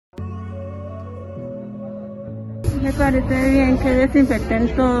Me parece bien que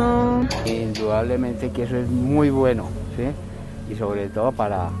desinfecten todo. Indudablemente que eso es muy bueno, ¿sí? Y sobre todo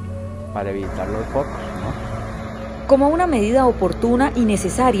para evitar los focos, ¿no? Como una medida oportuna y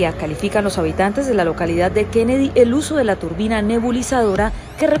necesaria, califican los habitantes de la localidad de Kennedy el uso de la turbina nebulizadora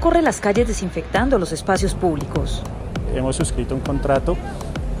que recorre las calles desinfectando los espacios públicos. Hemos suscrito un contrato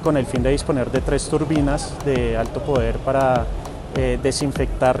con el fin de disponer de 3 turbinas de alto poder para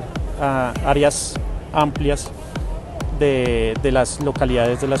desinfectar áreas amplias de las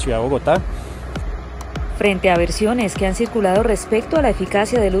localidades de la ciudad de Bogotá. Frente a versiones que han circulado respecto a la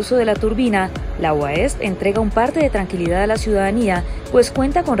eficacia del uso de la turbina, la UAESP entrega un parte de tranquilidad a la ciudadanía, pues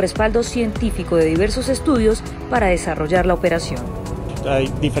cuenta con respaldo científico de diversos estudios para desarrollar la operación. A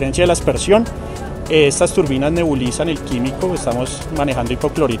diferencia de la aspersión, estas turbinas nebulizan el químico, estamos manejando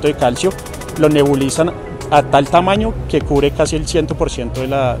hipoclorito de calcio, lo nebulizan a tal tamaño que cubre casi el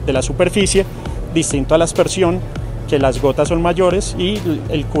 100% de la superficie, distinto a la aspersión, que las gotas son mayores y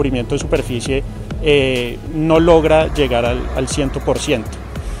el cubrimiento de superficie no logra llegar al 100%.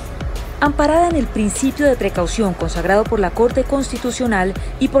 Amparada en el principio de precaución consagrado por la Corte Constitucional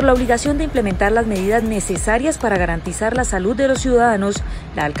y por la obligación de implementar las medidas necesarias para garantizar la salud de los ciudadanos,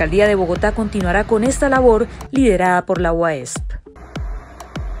 la Alcaldía de Bogotá continuará con esta labor liderada por la UAESP.